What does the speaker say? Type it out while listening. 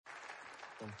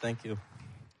Thank you.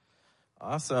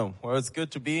 Awesome. Well, it's good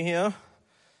to be here.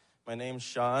 My name's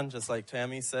Shan, just like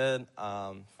Tammy said.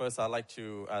 First, I'd like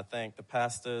to thank the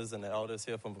pastors and the elders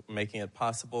here for making it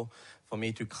possible for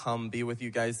me to come be with you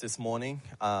guys this morning.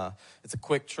 It's a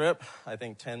quick trip, I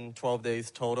think 10, 12 days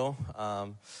total.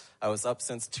 I was up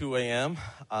since 2 a.m.,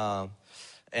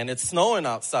 and it's snowing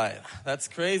outside. That's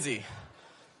crazy.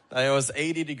 It was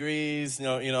 80 degrees,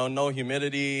 no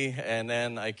humidity, and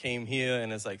then I came here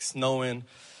and it's like snowing.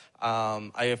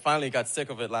 I finally got sick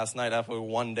of it last night after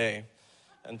one day,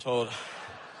 and told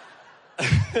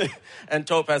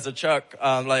Pastor Chuck,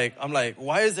 I'm like,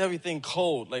 why is everything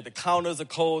cold? Like the counters are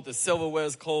cold, the silverware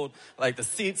is cold, like the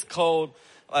seats cold.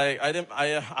 Like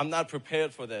I'm not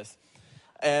prepared for this,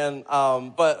 and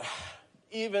but.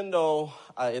 Even though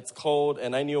it's cold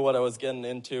and I knew what I was getting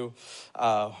into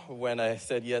when I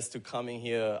said yes to coming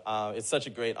here, it's such a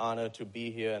great honor to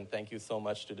be here, and thank you so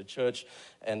much to the church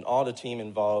and all the team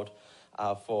involved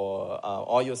for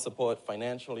all your support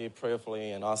financially,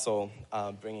 prayerfully, and also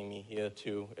bringing me here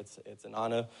too. It's an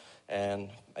honor,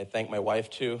 and I thank my wife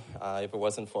too. If it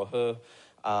wasn't for her,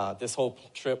 this whole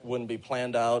trip wouldn't be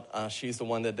planned out. She's the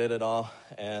one that did it all,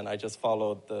 and I just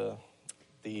followed the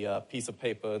piece of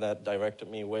paper that directed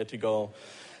me where to go,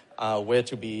 where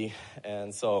to be,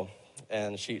 and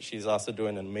she's also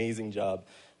doing an amazing job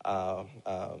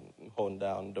holding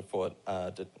down the fort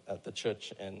at the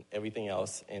church and everything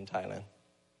else in Thailand.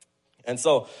 And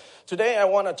so today I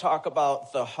want to talk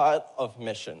about the heart of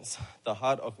missions, the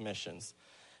heart of missions.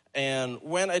 And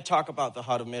when I talk about the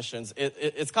heart of missions,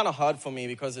 it's kind of hard for me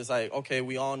because it's like, okay,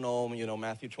 we all know,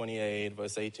 Matthew 28,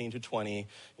 verse 18 to 20,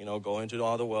 go into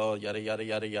all the world, yada, yada,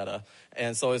 yada, yada.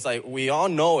 And so it's like, we all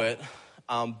know it,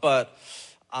 but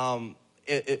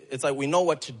it's like we know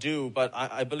what to do, but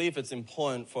I believe it's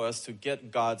important for us to get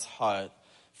God's heart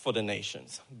for the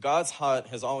nations. God's heart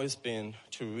has always been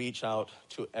to reach out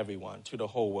to everyone, to the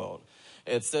whole world.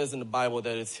 It says in the Bible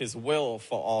that it's his will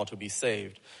for all to be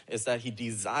saved. It's that he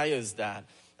desires that.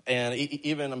 And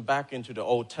even back into the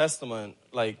Old Testament,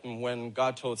 like when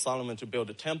God told Solomon to build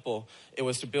a temple, it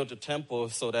was to build a temple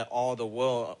so that all the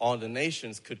world, all the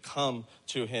nations could come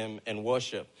to him and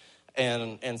worship.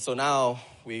 And so now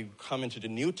we come into the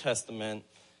New Testament,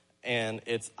 and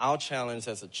it's our challenge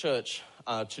as a church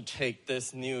to take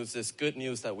this news, this good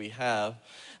news that we have,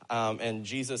 and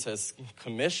Jesus has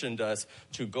commissioned us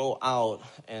to go out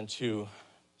and to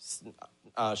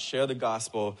share the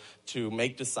gospel, to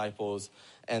make disciples.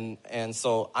 And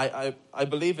so I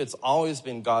believe it's always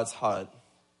been God's heart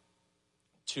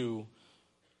to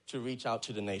reach out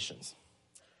to the nations.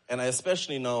 And I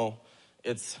especially know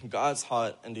it's God's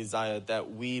heart and desire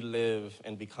that we live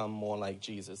and become more like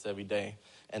Jesus every day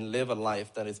and live a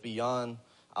life that is beyond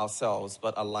ourselves,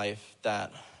 but a life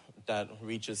that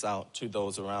reaches out to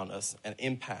those around us and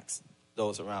impacts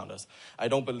those around us. I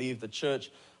don't believe the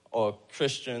church or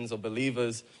Christians or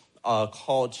believers are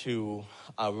called to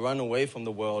run away from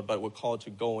the world, but we're called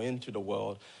to go into the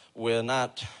world. We're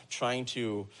not trying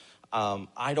to,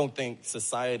 I don't think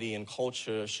society and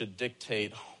culture should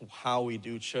dictate how we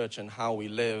do church and how we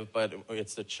live, but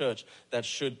it's the church that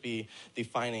should be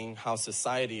defining how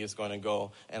society is going to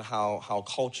go and how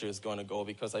culture is going to go,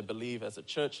 because I believe as a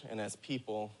church and as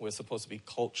people, we're supposed to be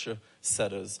culture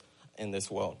setters in this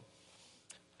world.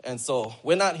 And so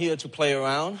we're not here to play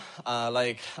around.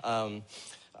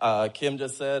 Kim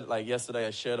just said, like yesterday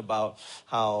I shared about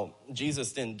how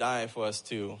Jesus didn't die for us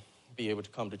to be able to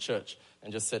come to church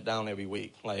and just sit down every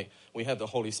week. Like, we have the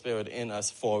Holy Spirit in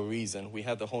us for a reason. We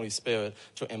have the Holy Spirit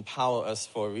to empower us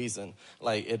for a reason.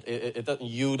 Like,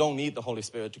 you don't need the Holy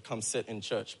Spirit to come sit in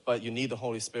church, but you need the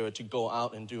Holy Spirit to go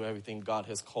out and do everything God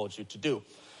has called you to do.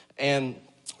 And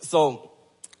so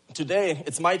today,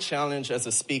 it's my challenge as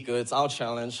a speaker, it's our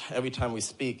challenge every time we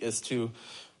speak, is to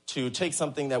take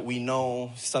something that we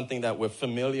know, something that we're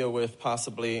familiar with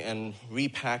possibly, and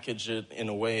repackage it in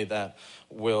a way that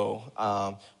will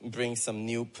bring some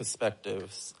new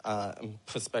perspective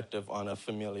on a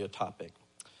familiar topic.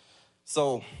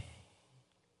 So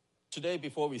today,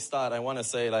 before we start, I want to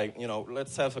say,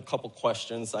 let's have a couple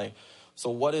questions. So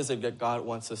what is it that God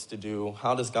wants us to do?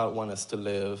 How does God want us to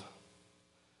live?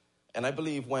 And I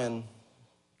believe when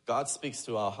God speaks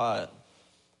to our heart,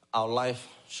 our life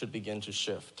should begin to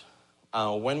shift.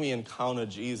 When we encounter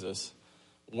Jesus,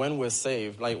 when we're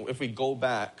saved, like if we go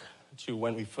back to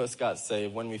when we first got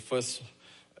saved, when we first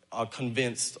are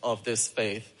convinced of this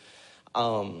faith,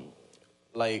 what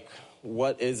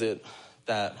is it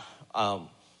that,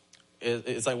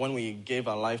 it's like when we gave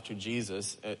our life to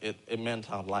Jesus, it meant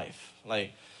our life.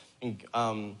 Like,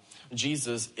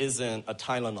 Jesus isn't a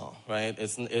Tylenol, right?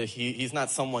 He's not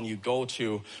someone you go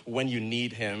to when you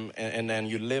need him and then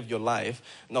you live your life.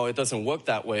 No, it doesn't work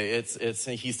that way.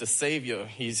 He's the Savior.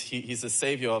 He's the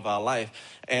Savior of our life.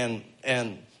 And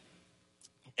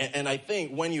I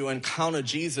think when you encounter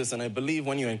Jesus, and I believe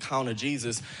when you encounter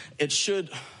Jesus, it should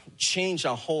change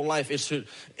our whole life.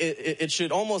 It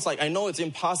should almost, like, I know it's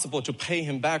impossible to pay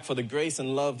him back for the grace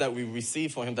and love that we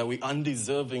receive for him, that we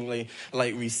undeservingly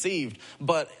received,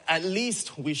 but at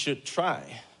least we should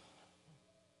try,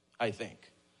 I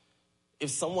think. If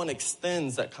someone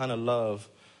extends that kind of love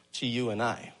to you and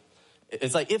I,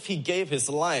 it's like if he gave his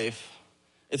life,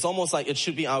 it's almost like it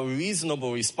should be our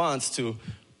reasonable response to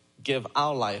give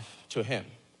our life to him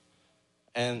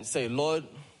and say, Lord,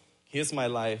 here's my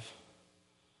life.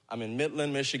 I'm in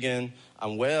Midland, Michigan.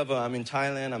 I'm wherever. I'm in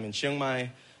Thailand. I'm in Chiang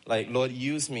Mai. Like, Lord,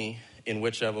 use me in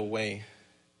whichever way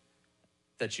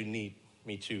that you need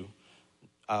me to.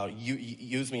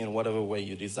 Use me in whatever way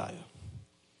you desire.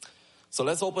 So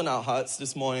let's open our hearts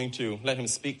this morning to let him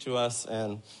speak to us.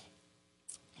 And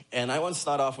I want to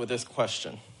start off with this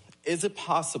question. Is it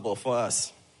possible for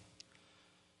us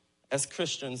as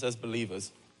Christians, as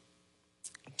believers,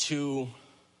 to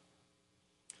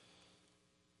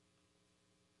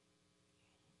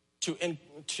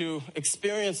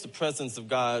experience the presence of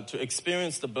God, to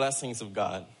experience the blessings of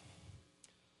God?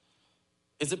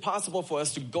 Is it possible for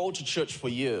us to go to church for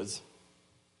years,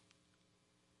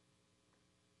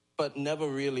 but never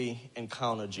really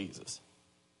encounter Jesus?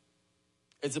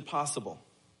 Is it possible?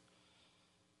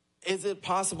 Is it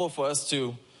possible for us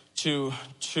to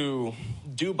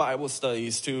do Bible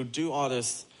studies, to do all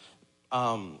this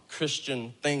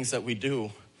Christian things that we do,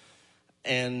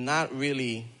 and not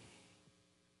really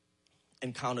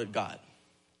encountered God?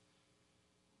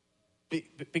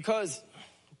 Because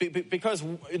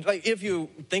like, if you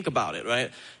think about it,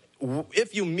 right?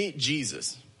 If you meet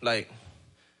Jesus, like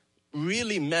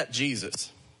really met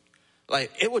Jesus,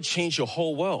 like it would change your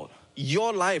whole world.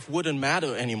 Your life wouldn't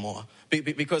matter anymore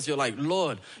because you're like,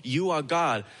 Lord, you are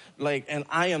God, like, and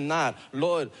I am not.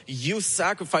 Lord, you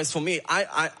sacrificed for me.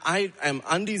 I am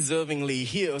undeservingly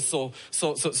here. So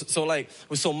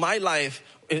my life,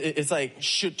 it's like,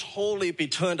 should totally be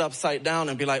turned upside down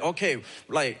and be like, okay,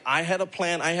 like I had a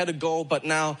plan, I had a goal, but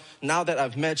now that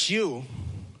I've met you,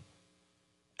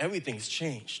 everything's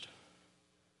changed.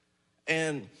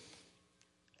 And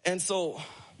so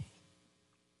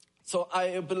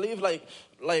I believe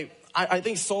I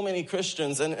think so many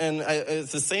Christians, and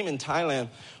it's the same in Thailand,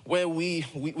 where we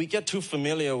get too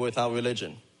familiar with our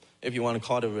religion, if you want to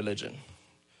call it a religion.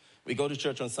 We go to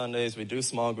church on Sundays, we do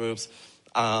small groups.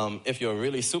 If you're a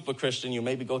really super Christian, you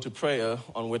maybe go to prayer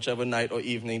on whichever night or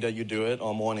evening that you do it,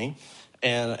 or morning,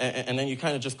 and then you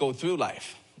kind of just go through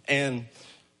life. And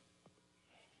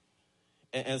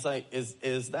it's like,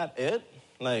 is that it?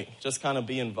 Like, just kind of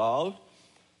be involved?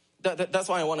 That's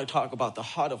why I want to talk about the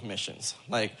heart of missions.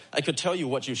 Like, I could tell you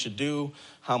what you should do,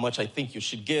 how much I think you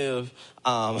should give,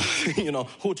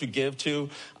 who to give to.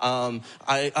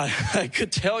 I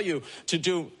could tell you to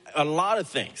do a lot of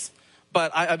things.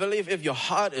 But I believe if your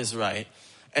heart is right,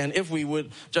 and if we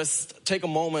would just take a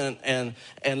moment and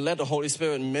let the Holy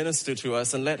Spirit minister to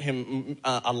us and let him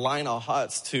align our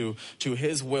hearts to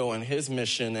his will and his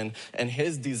mission and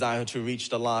his desire to reach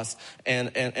the lost,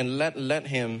 and let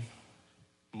him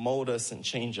mold us and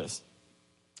change us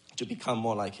to become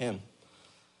more like him.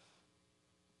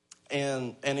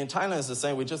 And in Thailand it's the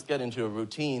same. We just get into a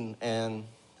routine and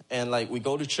like we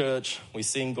go to church, we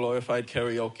sing glorified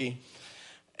karaoke,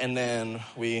 and then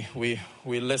we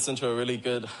listen to a really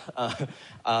good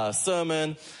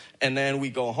sermon, and then we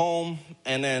go home,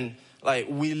 and then like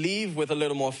we leave with a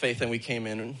little more faith than we came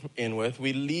in with.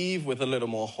 We leave with a little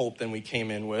more hope than we came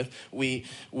in with. We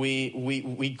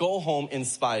go home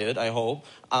inspired, I hope.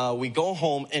 We go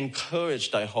home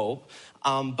encouraged, I hope.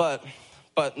 But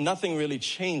nothing really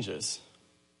changes.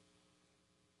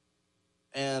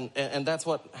 And that's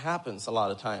what happens a lot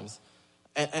of times.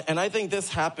 And I think this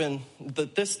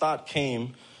thought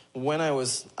came when I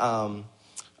was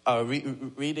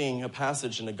reading a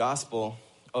passage in the gospel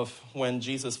of when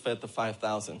Jesus fed the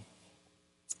 5,000.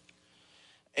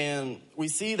 And we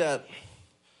see that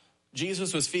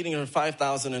Jesus was feeding the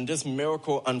 5,000, and this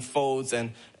miracle unfolds,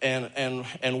 and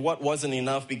what wasn't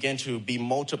enough began to be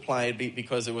multiplied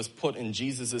because it was put in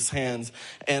Jesus' hands.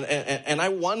 And I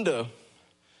wonder,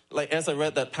 like, as I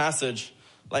read that passage,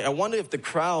 like, I wonder if the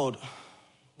crowd,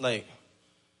 like,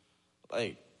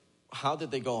 how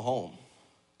did they go home?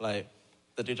 Like,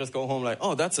 did they just go home like,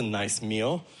 oh, that's a nice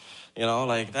meal? You know,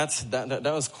 like that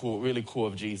was cool, really cool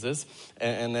of Jesus.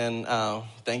 And then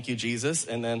thank you, Jesus.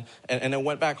 And then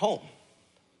went back home.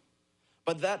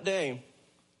 But that day,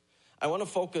 I want to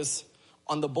focus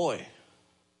on the boy.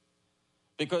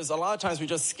 Because a lot of times we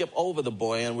just skip over the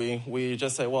boy and we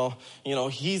just say, well, you know,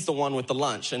 he's the one with the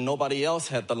lunch and nobody else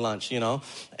had the lunch, you know.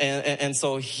 And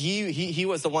so he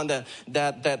was the one that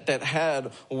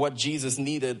had what Jesus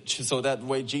needed so that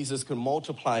way Jesus could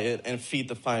multiply it and feed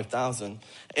the 5,000.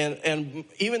 And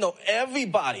even though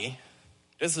everybody,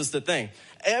 this is the thing,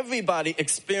 everybody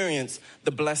experienced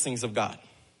the blessings of God,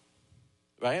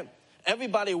 right?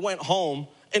 Everybody went home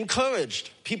encouraged.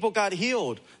 People got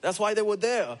healed. That's why they were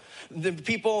there. The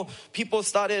people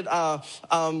started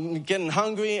getting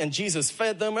hungry and Jesus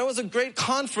fed them. It was a great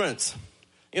conference.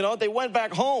 You know, they went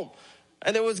back home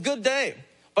and it was a good day.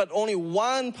 But only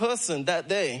one person that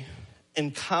day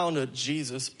encountered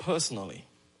Jesus personally.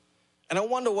 And I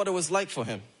wonder what it was like for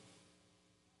him.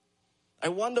 I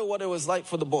wonder what it was like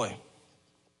for the boy.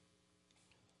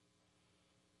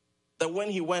 That when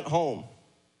he went home,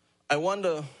 I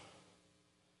wonder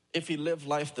if he lived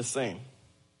life the same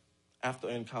after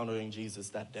encountering Jesus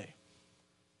that day.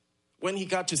 When he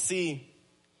got to see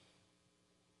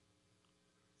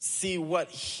what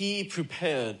he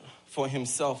prepared for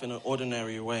himself in an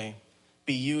ordinary way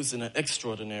be used in an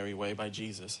extraordinary way by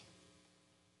Jesus.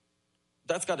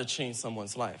 That's got to change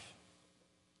someone's life.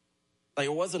 Like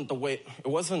it wasn't the way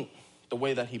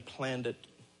that he planned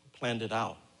it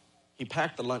out. He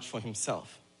packed the lunch for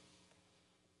himself.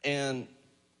 And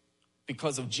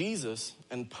because of Jesus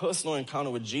and personal encounter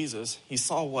with Jesus, he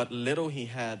saw what little he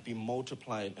had be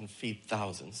multiplied and feed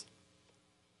thousands.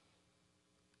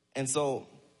 And so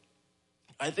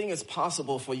I think it's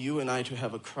possible for you and I to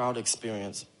have a crowd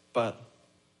experience, but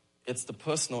it's the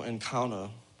personal encounter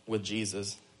with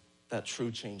Jesus that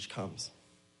true change comes.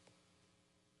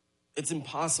 It's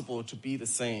impossible to be the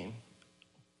same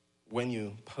when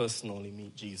you personally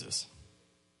meet Jesus.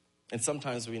 And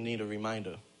sometimes we need a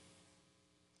reminder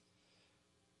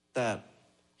that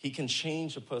he can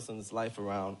change a person's life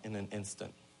around in an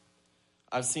instant.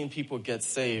 I've seen people get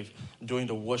saved during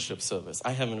the worship service.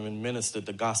 I haven't even ministered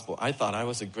the gospel. I thought I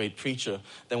was a great preacher.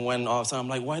 Then when all of a sudden I'm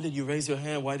like, why did you raise your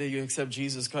hand? Why did you accept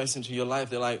Jesus Christ into your life?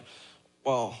 They're like,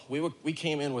 well, we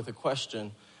came in with a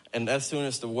question. And as soon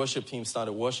as the worship team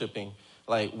started worshiping,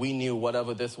 like we knew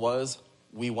whatever this was,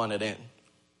 we wanted in.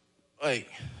 Like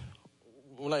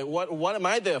what am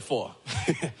I there for?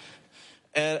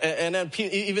 And then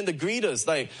even the greeters,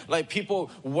 like people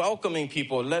welcoming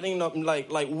people, letting them,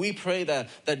 like we pray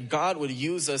that God would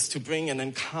use us to bring an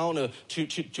encounter,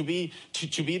 to be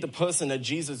the person that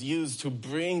Jesus used to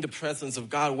bring the presence of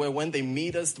God, where when they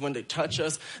meet us, when they touch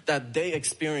us, that they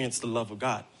experience the love of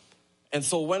God. And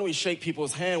so when we shake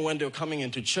people's hand, when they're coming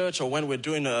into church or when we're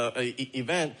doing a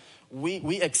event,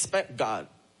 we expect God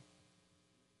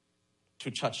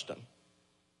to touch them.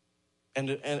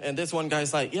 And this one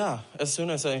guy's like, yeah, as soon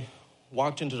as I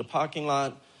walked into the parking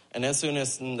lot and as soon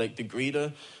as like the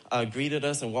greeter greeted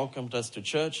us and welcomed us to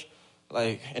church,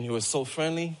 like, and he was so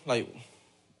friendly, like,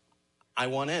 I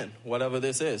want in, whatever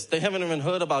this is. They haven't even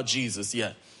heard about Jesus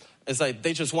yet. It's like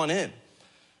they just want in.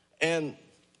 And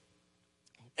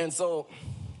so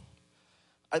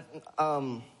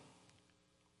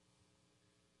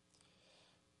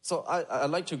I'd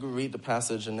like to read the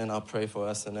passage and then I'll pray for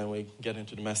us and then we get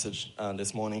into the message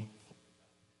this morning.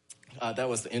 That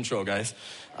was the intro, guys.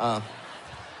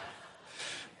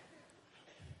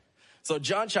 So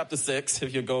John chapter 6,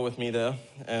 if you go with me there,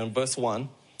 and verse 1.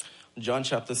 John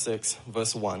chapter 6,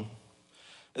 verse 1.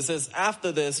 It says,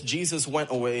 after this, Jesus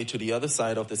went away to the other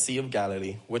side of the Sea of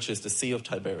Galilee, which is the Sea of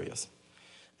Tiberias.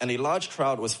 And a large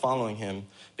crowd was following him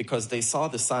because they saw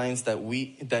the signs that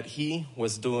he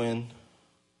was doing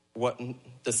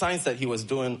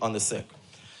on the sick.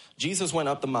 Jesus went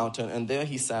up the mountain, and there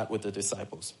he sat with the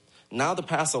disciples. Now the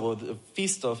Passover, the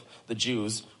feast of the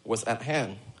Jews, was at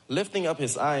hand. Lifting up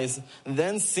his eyes,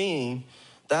 then seeing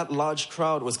that large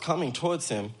crowd was coming towards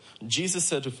him, Jesus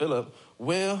said to Philip,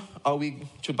 where are we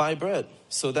to buy bread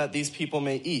so that these people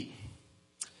may eat?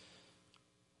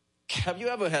 Have you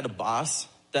ever had a boss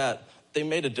that they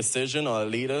made a decision, or a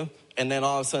leader, and then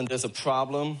all of a sudden there's a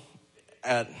problem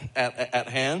at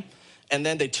hand, and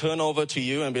then they turn over to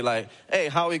you and be like, hey,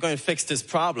 how are we going to fix this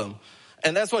problem?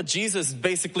 And that's what Jesus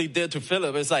basically did to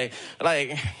Philip. It's like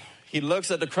he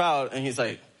looks at the crowd and he's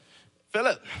like,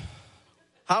 Philip,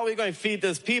 how are we going to feed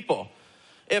this people?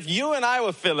 If you and I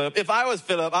were Philip, if I was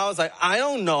Philip, I was like, I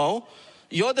don't know.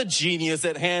 You're the genius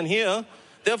at hand here.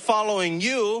 They're following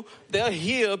you. They're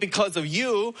here because of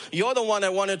you. You're the one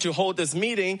that wanted to hold this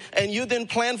meeting, and you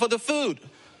didn't plan for the food.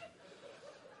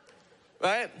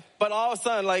 right? But all of a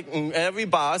sudden, like every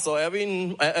boss or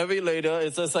every leader,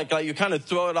 it's just like you kind of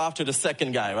throw it off to the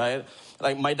second guy, right?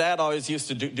 Like my dad always used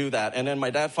to do that. And then my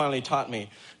dad finally taught me,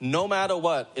 no matter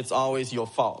what, it's always your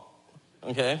fault,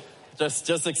 okay?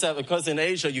 Just accept it. Because in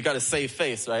Asia, you got to save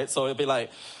face, right? So it'd be like,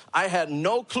 I had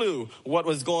no clue what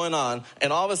was going on.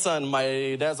 And all of a sudden,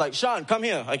 my dad's like, Sean, come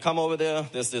here. I come over there.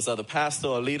 There's this other pastor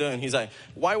or leader. And he's like,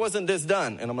 why wasn't this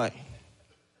done? And I'm like,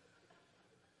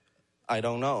 I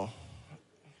don't know.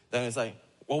 Then it's like,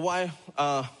 well, why?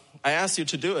 I asked you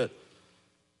to do it.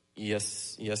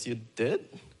 Yes, you did.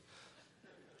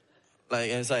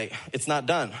 Like, and it's like, it's not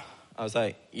done. I was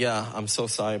like, yeah, I'm so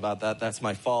sorry about that. That's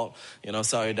my fault.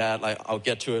 Sorry, Dad. Like, I'll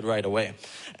get to it right away.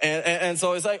 And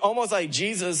so it's like almost like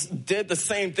Jesus did the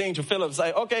same thing to Philip. It's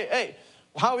like, okay, hey,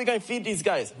 how are we going to feed these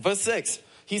guys? Verse 6,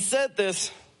 he said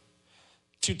this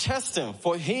to test him,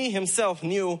 for he himself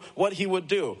knew what he would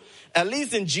do. At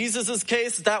least in Jesus's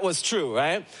case, that was true,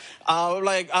 right?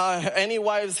 Any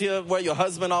wives here where your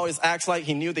husband always acts like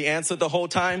he knew the answer the whole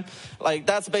time? Like,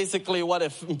 that's basically what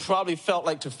it probably felt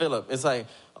like to Philip. It's like,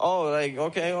 oh, like,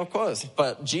 okay, of course.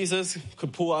 But Jesus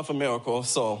could pull off a miracle,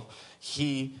 so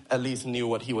he at least knew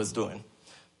what he was doing.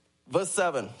 Verse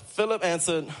 7, Philip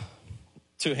answered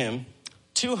to him,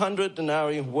 200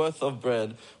 denarii worth of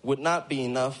bread would not be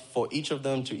enough for each of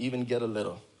them to even get a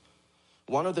little.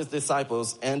 One of the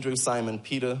disciples, Andrew, Simon,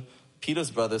 Peter's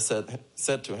brother,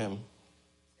 said to him,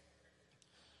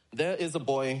 there is a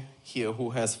boy here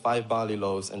who has 5 barley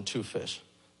loaves and 2 fish.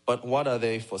 But what are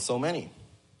they for so many?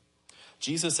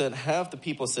 Jesus said, have the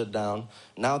people sit down.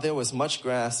 Now there was much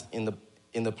grass in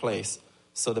the place.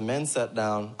 So the men sat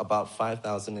down, about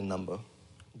 5,000 in number.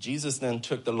 Jesus then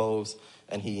took the loaves,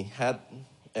 and he had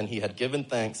given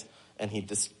thanks, and he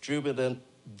distributed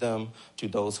them to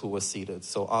those who were seated.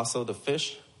 So also the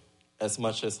fish, as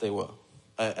much as they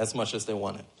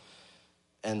wanted.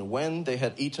 And when they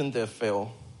had eaten their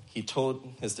fill, he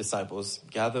told his disciples,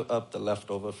 gather up the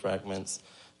leftover fragments,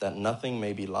 that nothing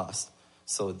may be lost.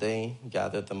 So they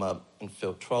gathered them up and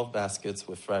filled 12 baskets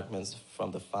with fragments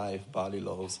from the 5 barley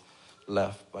loaves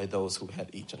left by those who had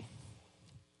eaten.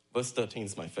 Verse 13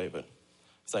 is my favorite.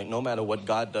 It's like no matter what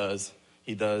God does,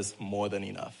 he does more than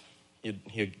enough.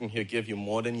 He'll give you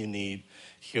more than you need.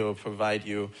 He'll provide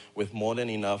you with more than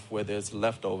enough where there's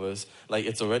leftovers. Like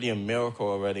it's already a miracle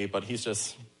already, but he's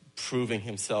just proving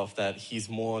himself that he's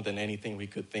more than anything we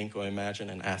could think or imagine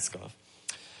and ask of.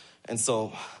 And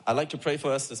so I'd like to pray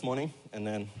for us this morning, and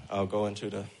then I'll go into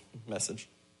the message.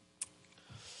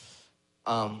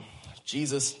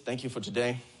 Jesus, thank you for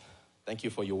today. Thank you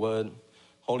for your word.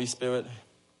 Holy Spirit,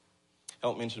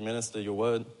 help me to minister your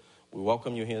word. We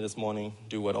welcome you here this morning.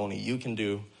 Do what only you can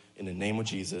do in the name of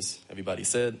Jesus. Everybody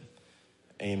said,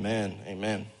 amen,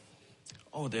 amen.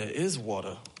 Oh, there is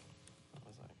water.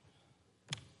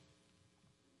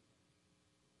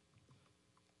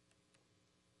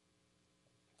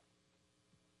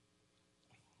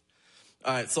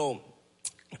 All right, so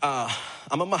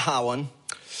I'm a Mahawon.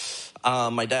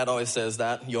 My dad always says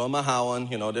that. You're a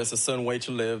Mahawon. There's a certain way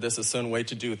to live. There's a certain way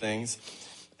to do things.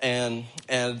 And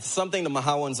something the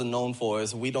Mahawons are known for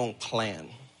is we don't plan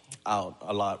out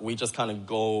a lot. We just kind of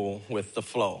go with the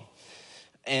flow.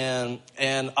 And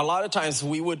a lot of times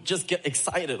we would just get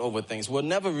excited over things. We'll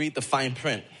never read the fine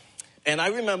print. And I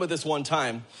remember this one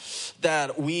time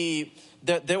that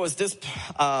there was this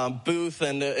booth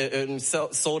and it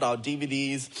sold our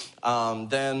DVDs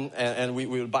and we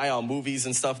would buy our movies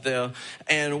and stuff there.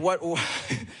 And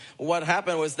what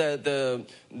happened was that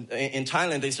in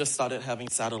Thailand they just started having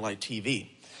satellite TV.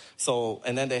 So,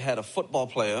 and then they had a football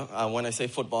player. When I say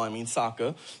football, I mean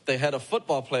soccer. They had a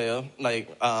football player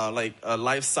like a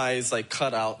life-size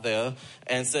cutout there,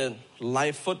 and said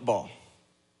live football.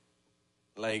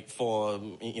 For,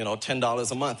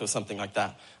 $10 a month or something like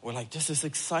that. We're like, this is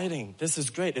exciting. This is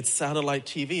great. It's satellite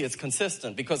TV. It's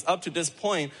consistent. Because up to this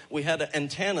point, we had an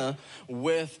antenna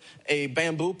with a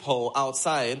bamboo pole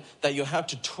outside that you have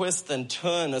to twist and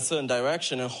turn a certain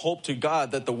direction and hope to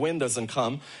God that the wind doesn't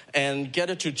come and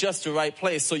get it to just the right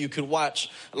place so you could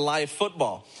watch live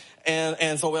football.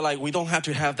 And so we're like, we don't have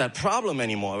to have that problem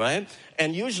anymore, right?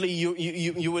 And usually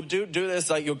you would do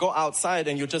this, like you go outside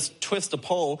and you just twist the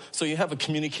pole so you have a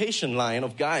communication line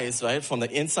of guys, right? From the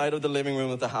inside of the living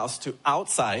room of the house to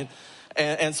outside.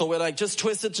 And so we're like, just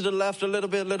twist it to the left a little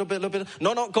bit.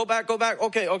 No, go back.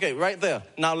 Okay, right there.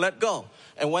 Now let go.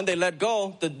 And when they let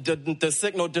go, the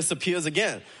signal disappears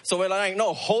again. So we're like,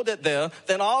 no, hold it there.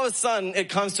 Then all of a sudden it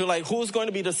comes to who's going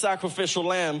to be the sacrificial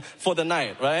lamb for the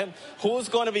night, right? Who's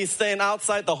going to be staying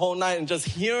outside the whole night and just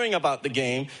hearing about the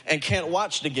game and can't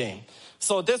watch the game?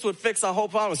 So this would fix our whole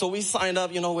problem. So we signed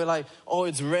up, we're like, oh,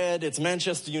 it's red, it's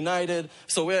Manchester United.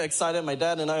 So we're excited. My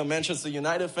dad and I are Manchester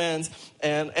United fans.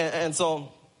 And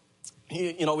so,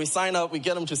 we sign up, we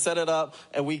get them to set it up,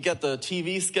 and we get the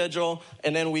TV schedule,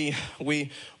 and then we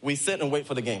sit and wait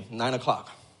for the game, 9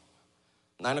 o'clock.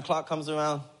 9 o'clock comes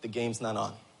around, the game's not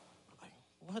on. Like,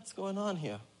 what's going on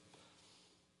here?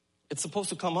 It's supposed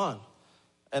to come on.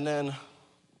 And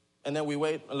then we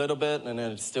wait a little bit, and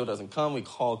then it still doesn't come. We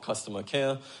call customer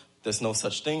care. There's no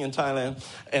such thing in Thailand.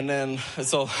 And then,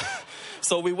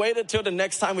 so we waited till the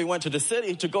next time we went to the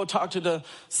city to go talk to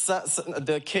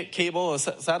the cable or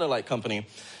satellite company.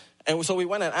 And so we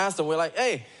went and asked them, we're like,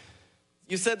 hey,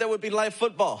 you said there would be live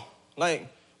football.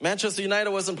 Like, Manchester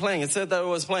United wasn't playing. It said that it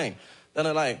was playing. Then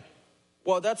they're like,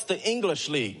 well, that's the English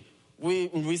league.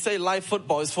 We say live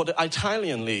football is for the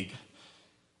Italian league.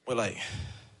 We're like,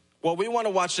 well, we want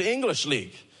to watch the English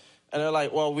league. And they're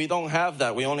like, well, we don't have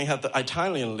that. We only have the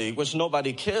Italian league, which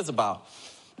nobody cares about.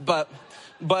 But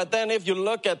then if you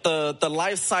look at the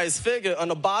life-size figure, on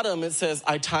the bottom it says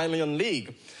Italian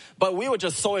league. But we were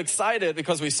just so excited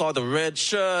because we saw the red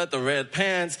shirt, the red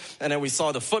pants, and then we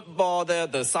saw the football there,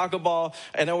 the soccer ball.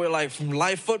 And then we're like,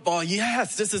 live football,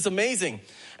 yes, this is amazing.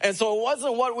 And so it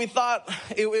wasn't what we thought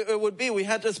it would be. We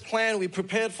had this plan. We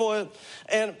prepared for it.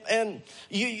 And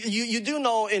you do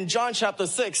know in John chapter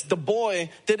 6, the boy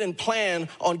didn't plan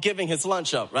on giving his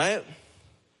lunch up, right?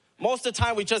 Most of the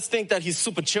time we just think that he's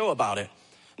super chill about it.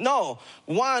 No,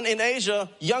 in Asia,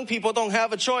 young people don't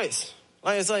have a choice.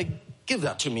 Like, it's like, give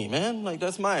that to me, man. Like,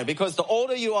 that's mine. Because the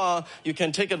older you are, you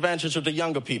can take advantage of the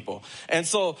younger people. And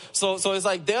so it's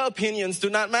like their opinions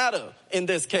do not matter in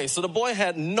this case. So the boy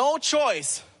had no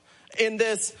choice in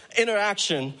this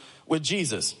interaction with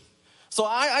Jesus. So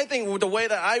I think the way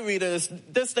that I read it is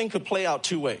this thing could play out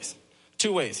two ways.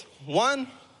 One,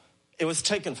 it was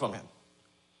taken from him,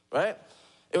 right?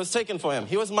 It was taken from him.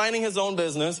 He was minding his own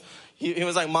business. He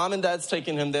was like, mom and dad's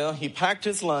taking him there. He packed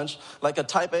his lunch like a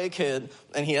type A kid,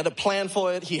 and he had a plan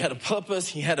for it. He had a purpose.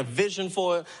 He had a vision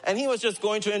for it. And he was just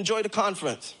going to enjoy the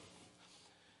conference.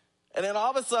 And then all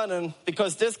of a sudden,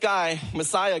 because this guy,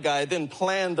 Messiah guy, didn't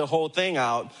plan the whole thing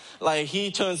out, like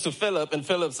he turns to Philip, and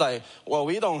Philip's like, well,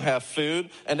 we don't have food.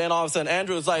 And then all of a sudden,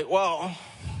 Andrew's like, well,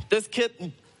 this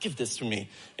kid, give this to me.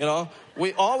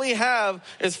 All we have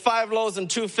is 5 loaves and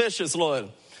 2 fishes, Lord.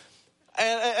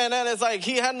 And then it's like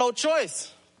he had no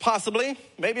choice, possibly.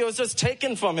 Maybe it was just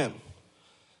taken from him.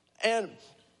 And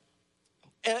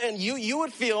you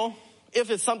would feel, if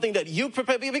it's something that you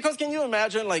prepared, because can you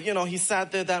imagine, he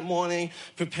sat there that morning,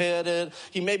 prepared it.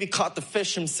 He maybe caught the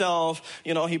fish himself.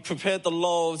 He prepared the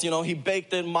loaves. He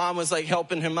baked it. Mom was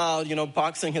helping him out,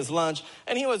 boxing his lunch.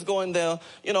 And he was going there,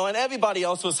 and everybody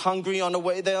else was hungry on the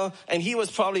way there. And he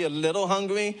was probably a little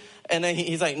hungry. And then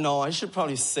he's like, no, I should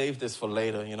probably save this for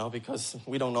later, because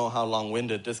we don't know how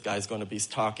long-winded this guy's going to be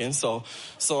talking. So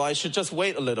I should just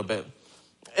wait a little bit.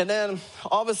 And then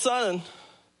all of a sudden,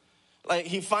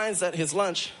 he finds that his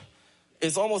lunch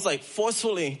is almost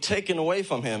forcefully taken away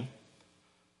from him.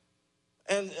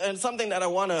 And something that I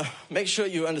want to make sure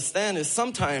you understand is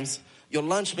sometimes your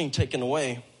lunch being taken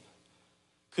away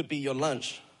could be your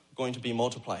lunch going to be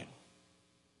multiplied.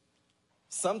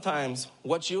 Sometimes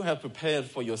what you have prepared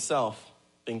for yourself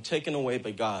being taken away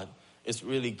by God is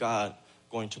really God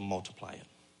going to multiply it.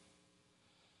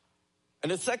 And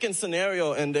the second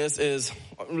scenario in this is,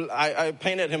 I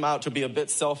painted him out to be a bit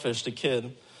selfish, the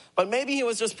kid. But maybe he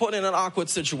was just put in an awkward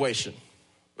situation,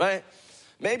 right?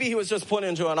 Maybe he was just put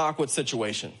into an awkward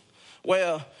situation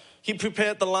where he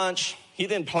prepared the lunch. He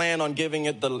didn't plan on giving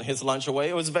his lunch away.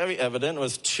 It was very evident. It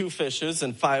was 2 fishes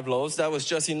and 5 loaves. That was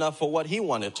just enough for what he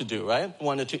wanted to do, right?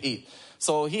 Wanted to eat.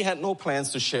 So he had no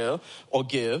plans to share or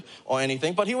give or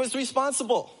anything. But he was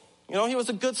responsible. He was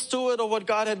a good steward of what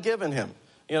God had given him.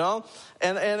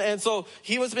 And so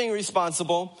he was being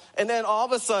responsible. And then all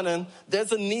of a sudden,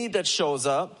 there's a need that shows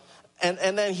up.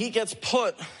 And then he gets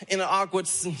put in an awkward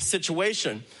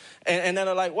situation. And then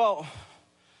they're like, well,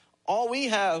 all we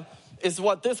have is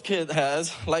what this kid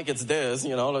has, like it's theirs,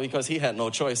 because he had no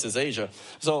choice, it's Asia.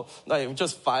 So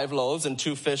just 5 loaves and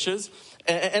 2 fishes.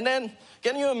 And then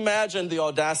can you imagine the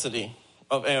audacity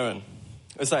of Aaron?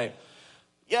 It's like,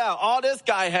 yeah, all this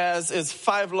guy has is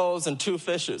 5 loaves and 2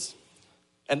 fishes.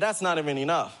 And that's not even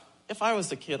enough. If I was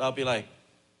the kid, I'll be like,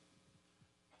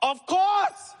 of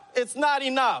course it's not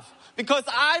enough. Because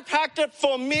I packed it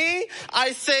for me.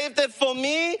 I saved it for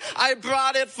me. I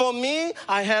brought it for me.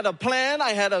 I had a plan. I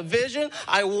had a vision.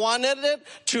 I wanted it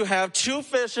to have 2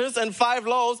 fishes and 5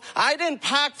 loaves. I didn't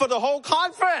pack for the whole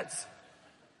conference.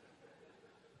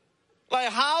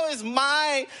 How is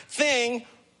my thing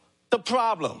the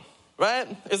problem,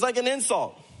 right? It's like an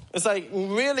insult. It's like,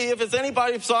 really, if it's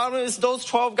anybody's problem, it's those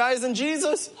 12 guys and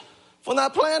Jesus for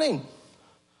not planning.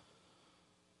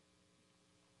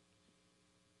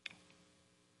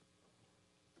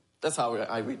 That's how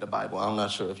I read the Bible. I'm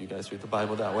not sure if you guys read the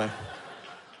Bible that way.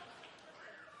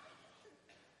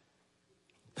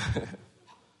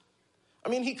 I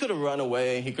mean, he could have run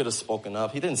away. He could have spoken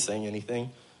up. He didn't say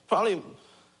anything. Probably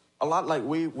a lot like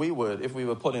we would if we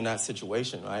were put in that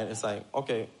situation, right? It's like,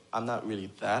 okay, I'm not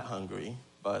really that hungry,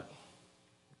 but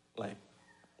like,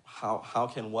 how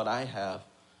can what I have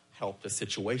help the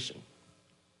situation?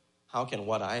 How can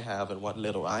what I have and what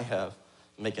little I have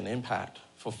make an impact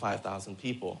for 5,000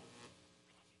 people?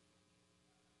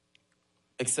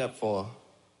 Except for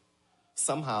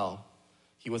somehow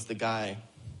he was the guy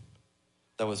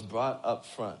that was brought up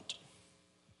front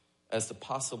as the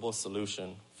possible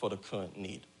solution for the current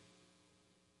need.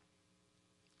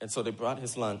 And so they brought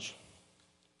his lunch.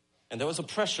 And there was a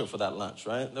pressure for that lunch,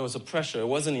 right? There was a pressure. It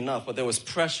wasn't enough, but there was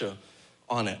pressure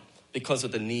on it because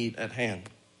of the need at hand.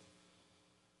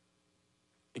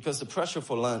 Because the pressure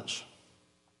for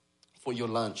your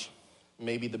lunch,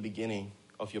 may be the beginning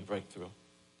of your breakthrough.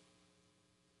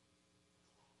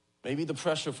 Maybe the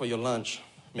pressure for your lunch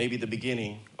may be the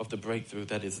beginning of the breakthrough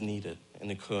that is needed in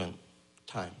the current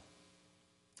time.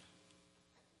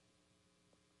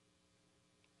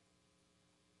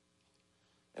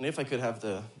 And if I could have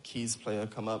the keys player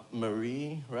come up,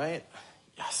 Marie, right?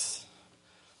 Yes.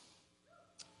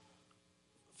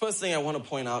 First thing I want to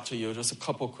point out to you, just a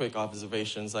couple quick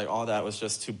observations, like all that was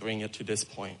just to bring it to this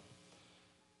point,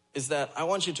 is that I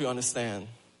want you to understand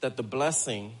that the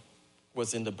blessing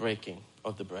was in the breaking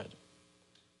of the bread.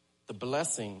 The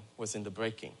blessing was in the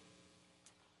breaking.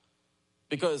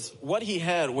 Because what he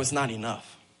had was not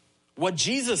enough. What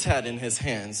Jesus had in his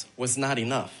hands was not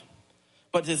enough.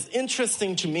 But it's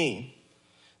interesting to me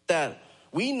that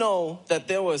we know that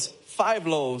there was 5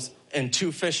 loaves and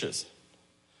 2 fishes.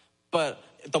 But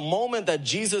the moment that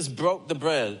Jesus broke the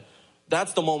bread,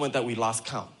 that's the moment that we lost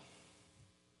count.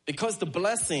 Because the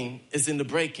blessing is in the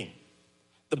breaking.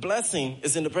 The blessing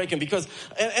is in the breaking because,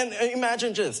 and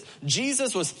imagine this,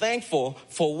 Jesus was thankful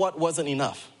for what wasn't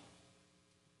enough.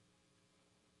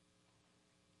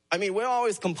 I mean, we're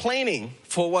always complaining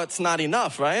for what's not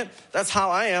enough, right? That's how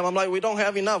I am. I'm like, we don't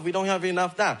have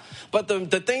enough that. But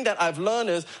the thing that I've learned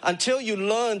is until you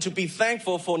learn to be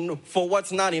thankful for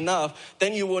what's not enough,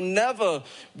 then you will never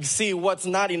see what's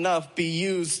not enough be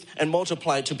used and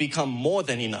multiplied to become more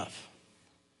than enough.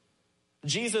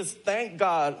 Jesus thanked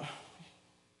God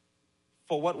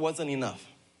for what wasn't enough.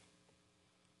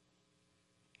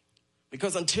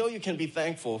 Because until you can be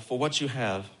thankful for what you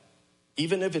have,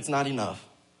 even if it's not enough,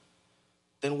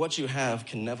 then what you have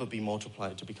can never be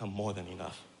multiplied to become more than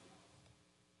enough.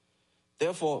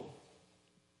 Therefore,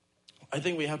 I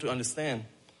think we have to understand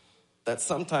that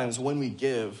sometimes when we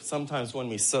give, sometimes when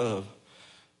we serve,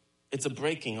 it's a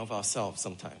breaking of ourselves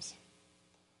sometimes.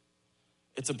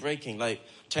 It's a breaking. Like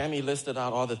Tammy listed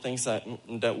out all the things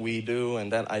that we do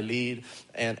and that I lead.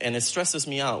 And it stresses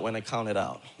me out when I count it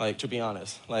out. Like, to be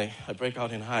honest, like I break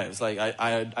out in hives. Like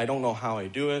I don't know how I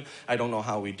do it. I don't know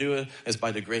how we do it. It's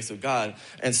by the grace of God.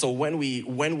 And so when we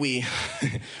when we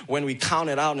count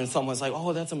it out and someone's like,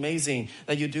 oh, that's amazing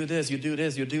that you do this, you do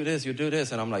this, you do this, you do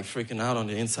this. And I'm like freaking out on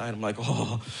the inside. I'm like,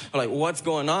 what's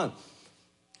going on?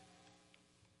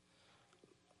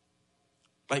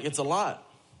 Like, it's a lot.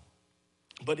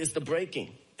 But it's the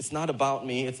breaking. It's not about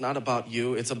me. It's not about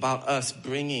you. It's about us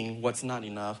bringing what's not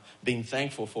enough, being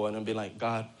thankful for it, and be like,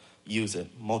 God, use it,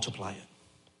 multiply it.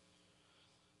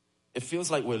 It feels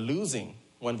like we're losing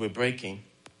when we're breaking,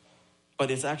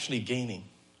 but it's actually gaining.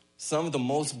 Some of the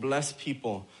most blessed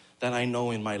people that I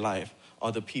know in my life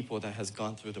are the people that has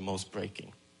gone through the most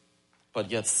breaking.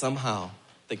 But yet somehow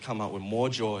they come out with more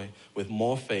joy, with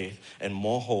more faith, and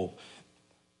more hope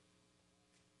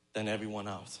than everyone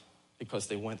else. Because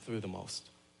they went through the most.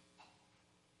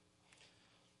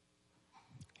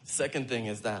 Second thing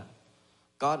is that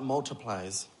God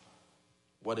multiplies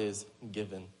what is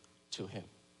given to him.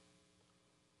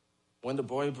 When the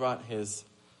boy brought his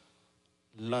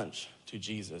lunch to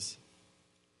Jesus,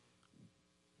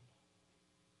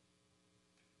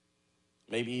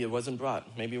 maybe it wasn't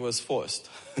brought, maybe it was forced,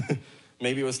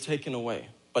 maybe it was taken away.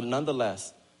 But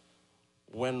nonetheless,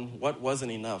 when what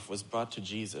wasn't enough was brought to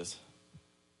Jesus,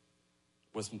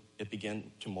 it began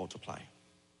to multiply.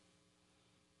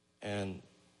 And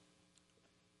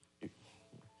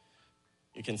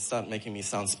you can start making me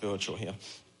sound spiritual here.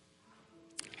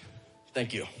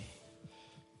 Thank you.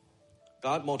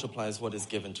 God multiplies what is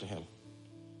given to him.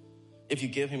 If you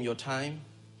give him your time,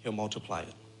 he'll multiply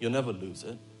it. You'll never lose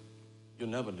it. you'll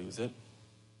never lose it.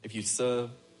 If you serve,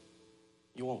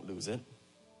 you won't lose it.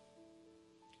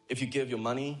 If you give your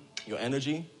money, your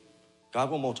energy, God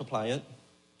will multiply it.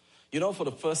 You know, for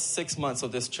the first 6 months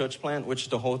of this church plant, which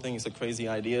the whole thing is a crazy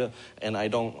idea, and I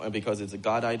don't, because it's a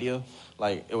God idea,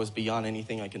 like it was beyond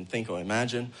anything I can think or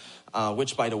imagine,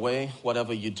 which, by the way,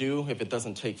 whatever you do, if it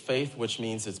doesn't take faith, which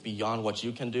means it's beyond what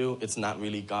you can do, it's not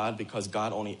really God, because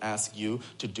God only asks you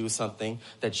to do something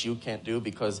that you can't do,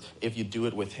 because if you do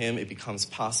it with Him, it becomes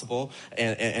possible.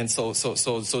 And so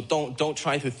don't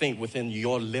try to think within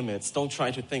your limits. Don't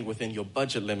try to think within your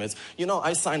budget limits. You know,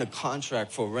 I signed a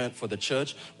contract for rent for the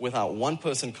church without one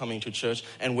person coming to church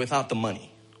and without the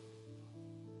money.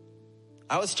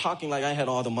 I was talking like I had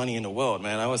all the money in the world,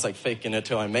 man. I was like faking it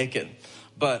till I make it.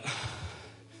 But,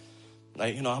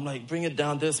 like, you know, I'm like, bring it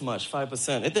down this much,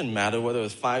 5%. It didn't matter whether it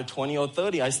was 5, 20, or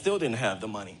 30. I still didn't have the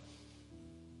money.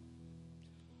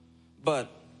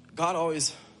 But God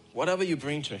always, whatever you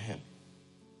bring to Him,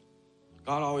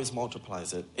 God always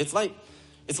multiplies it. It's like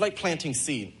planting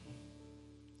seed.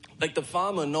 Like the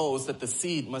farmer knows that the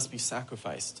seed must be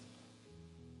sacrificed.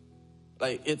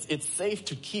 Like it's safe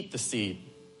to keep the seed,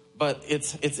 but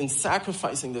it's in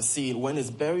sacrificing the seed when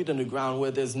it's buried in the ground where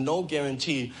there's no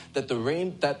guarantee that the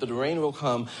rain will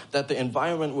come, that the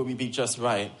environment will be just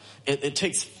right. It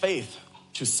takes faith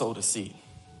to sow the seed.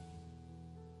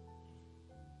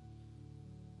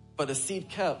 But a seed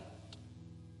kept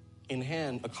in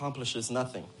hand accomplishes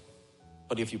nothing.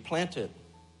 But if you plant it,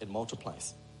 it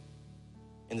multiplies.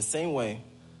 In the same way,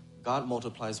 God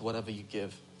multiplies whatever you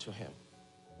give to Him.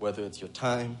 Whether it's your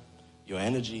time, your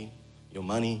energy, your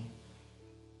money,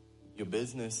 your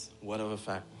business,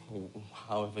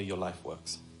 however your life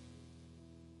works.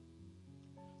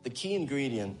 The key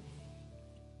ingredient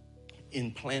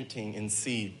in planting in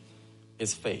seed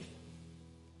is faith.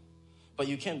 But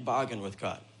you can't bargain with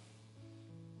God.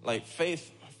 Like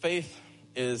faith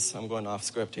is, I'm going off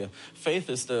script here.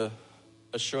 Faith is the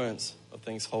assurance of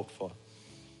things hoped for.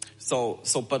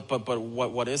 But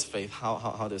what is faith?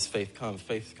 How does faith come?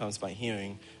 Faith comes by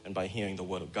hearing, and by hearing the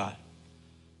Word of God.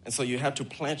 And so you have to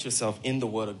plant yourself in the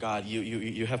Word of God.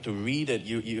 You have to read it.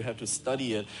 You have to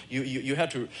study it. You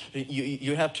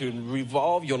have to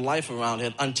revolve your life around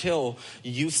it until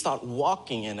you start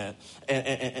walking in it,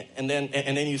 and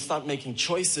then you start making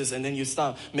choices, and then you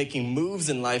start making moves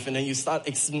in life, and then you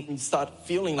start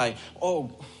feeling like,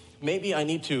 oh, maybe I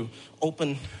need to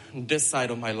open this side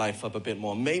of my life up a bit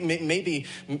more. Maybe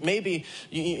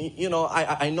you know,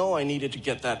 I know I needed to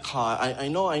get that car.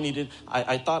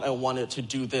 I thought I wanted to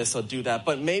do this or do that.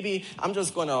 But maybe I'm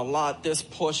just going to allot this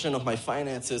portion of my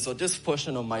finances or this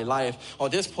portion of my life or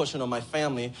this portion of my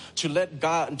family to let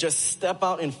God just step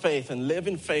out in faith and live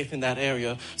in faith in that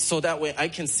area, so that way I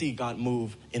can see God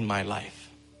move in my life.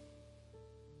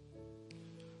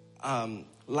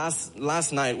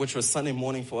 Last night, which was Sunday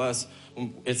morning for us,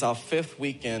 it's our 5th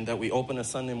weekend that we open a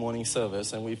Sunday morning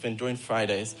service, and we've been doing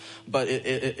Fridays. But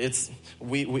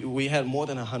we had more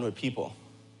than 100 people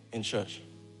in church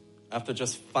after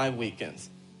just 5 weekends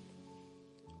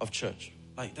of church.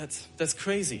 Like that's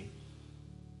crazy.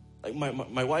 Like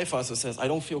my wife also says, I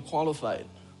don't feel qualified.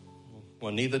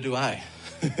 Well, neither do I.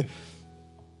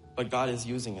 But God is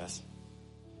using us,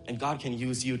 and God can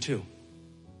use you too.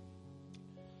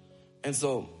 And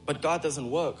so, but God doesn't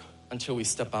work until we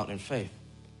step out in faith.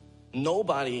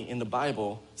 Nobody in the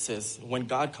Bible says, when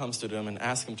God comes to them and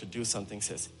asks him to do something,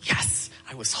 says, yes,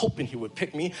 I was hoping he would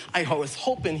pick me. I was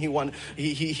hoping he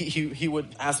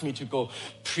would ask me to go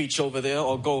preach over there,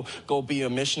 or go be a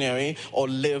missionary, or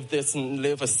live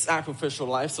a sacrificial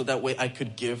life so that way I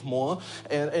could give more.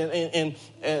 And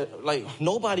like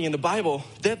nobody in the Bible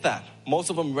did that. Most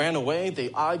of them ran away.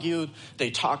 They argued. They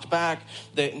talked back.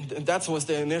 That was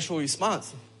their initial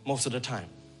response most of the time.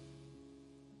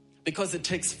 Because it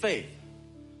takes faith.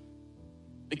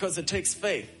 Because it takes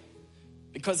faith.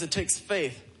 Because it takes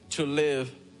faith to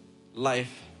live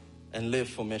life and live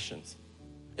for missions.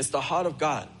 It's the heart of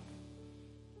God.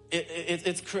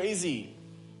 It's crazy.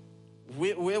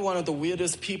 We're one of the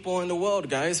weirdest people in the world,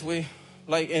 guys. We,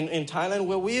 like in Thailand,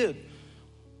 we're weird.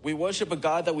 We worship a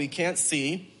God that we can't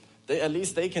see. At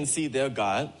least they can see their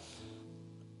God.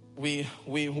 We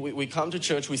come to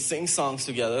church. We sing songs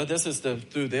together. This is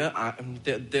through their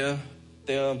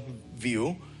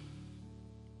view,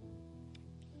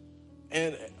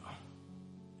 and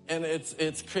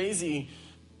it's crazy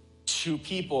to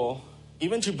people,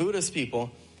 even to Buddhist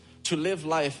people, to live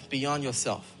life beyond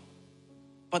yourself.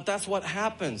 But that's what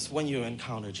happens when you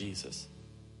encounter Jesus.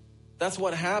 That's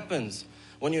what happens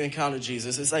when you encounter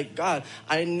Jesus. It's like, God,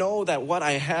 I know that what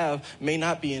I have may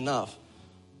not be enough,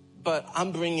 but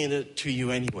I'm bringing it to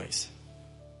you anyways.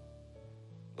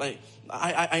 Like,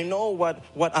 I know what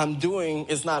I'm doing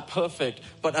is not perfect,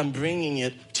 but I'm bringing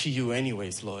it to you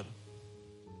anyways, Lord.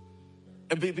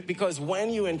 Because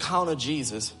when you encounter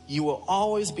Jesus, you will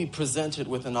always be presented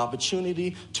with an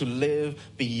opportunity to live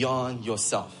beyond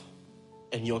yourself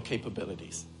and your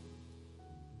capabilities.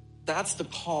 That's the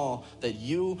call that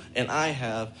you and I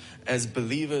have as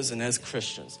believers and as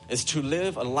Christians, is to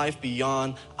live a life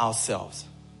beyond ourselves.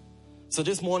 So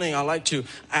this morning, I'd like to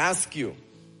ask you,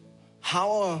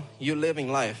 how are you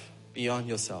living life beyond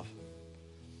yourself?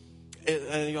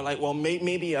 And you're like, well,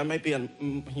 maybe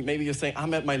you're saying,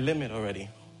 I'm at my limit already.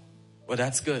 Well,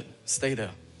 that's good. Stay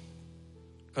there.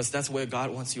 Because that's where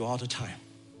God wants you all the time.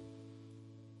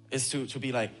 Is to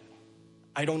be like,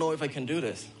 I don't know if I can do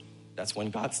this. That's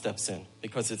when God steps in.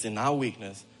 Because it's in our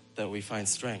weakness that we find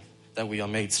strength, that we are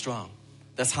made strong.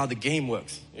 That's how the game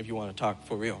works, if you want to talk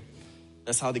for real.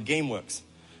 That's how the game works.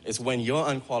 It's when you're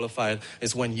unqualified.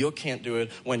 It's when you can't do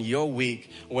it. When you're weak.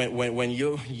 When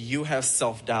you have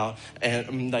self-doubt.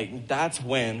 And like that's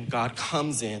when God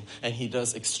comes in and he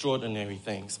does extraordinary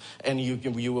things. And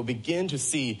you will begin to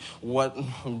see what,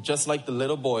 just like the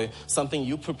little boy, something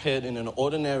you prepared in an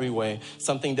ordinary way,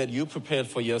 something that you prepared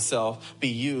for yourself, be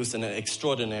used in an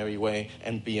extraordinary way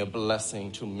and be a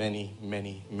blessing to many,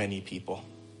 many, many people.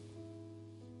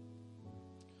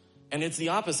 And it's the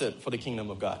opposite for the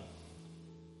kingdom of God.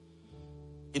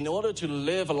 In order to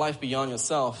live a life beyond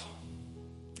yourself,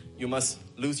 you must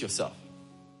lose yourself.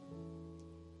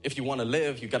 If you want to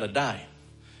live, you got to die.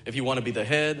 If you want to be the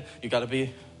head, you got to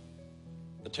be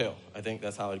the tail. I think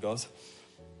that's how it goes.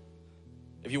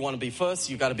 If you want to be first,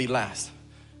 you got to be last.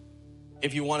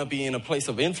 If you want to be in a place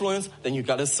of influence, then you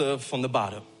got to serve from the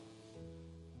bottom.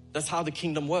 That's how the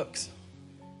kingdom works.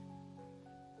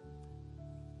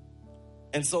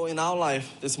 And so in our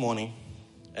life this morning,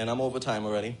 and I'm over time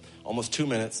already, almost 2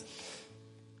 minutes,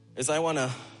 is I want to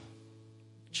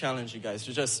challenge you guys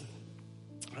to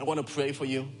I want to pray for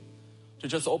you, to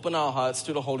just open our hearts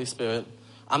to the Holy Spirit.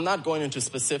 I'm not going into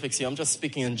specifics here. I'm just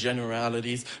speaking in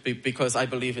generalities because I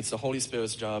believe it's the Holy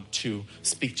Spirit's job to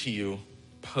speak to you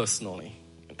personally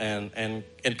and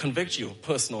convict you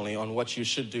personally on what you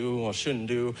should do or shouldn't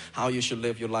do, how you should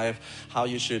live your life, how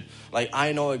you should, like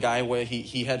I know a guy where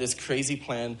he had this crazy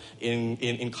plan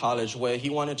in college where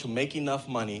he wanted to make enough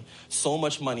money, so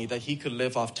much money that he could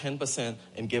live off 10%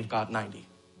 and give God 90.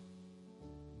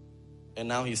 And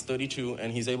now he's 32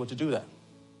 and he's able to do that.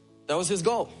 That was his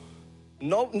goal.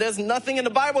 No, there's nothing in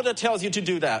the Bible that tells you to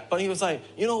do that. But he was like,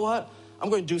 you know what? I'm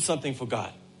going to do something for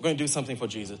God. I'm going to do something for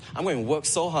Jesus. I'm going to work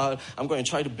so hard. I'm going to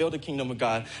try to build the kingdom of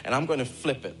God, and I'm going to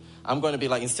flip it. I'm going to be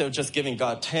like, instead of just giving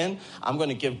God 10, I'm going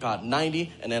to give God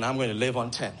 90, and then I'm going to live on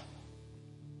 10.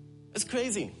 It's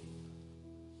crazy.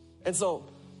 And so,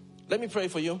 let me pray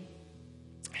for you.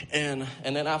 And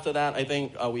then after that, I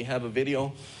think we have a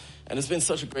video. And it's been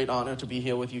such a great honor to be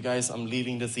here with you guys. I'm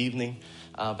leaving this evening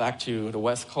back to the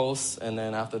West Coast, and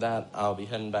then after that, I'll be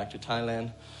heading back to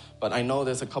Thailand. But I know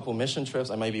there's a couple mission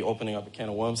trips. I may be opening up a can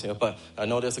of worms here, but I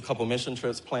know there's a couple mission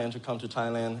trips planned to come to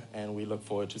Thailand, and we look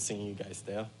forward to seeing you guys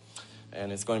there.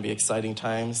 And it's going to be exciting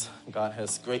times. God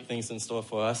has great things in store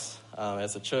for us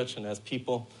as a church and as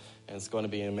people, and it's going to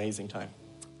be an amazing time.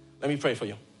 Let me pray for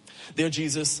you. Dear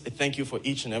Jesus, I thank you for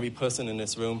each and every person in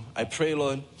this room. I pray,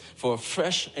 Lord, for a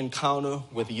fresh encounter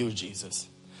with you, Jesus.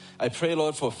 I pray,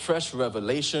 Lord, for fresh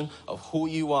revelation of who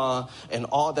you are and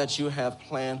all that you have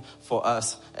planned for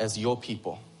us as your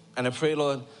people. And I pray,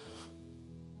 Lord,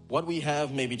 what we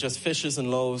have may be just fishes and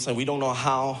loaves, and we don't know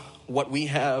how what we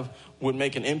have would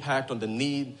make an impact on the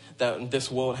need that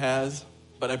this world has.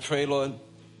 But I pray, Lord,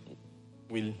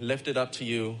 we lift it up to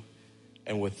you,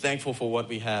 and we're thankful for what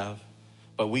we have.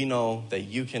 But we know that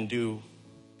you can do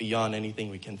beyond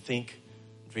anything we can think,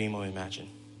 dream, or imagine.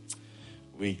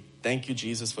 We thank you,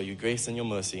 Jesus, for your grace and your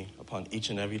mercy upon each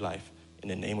and every life. In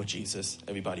the name of Jesus,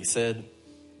 everybody said,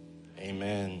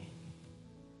 amen.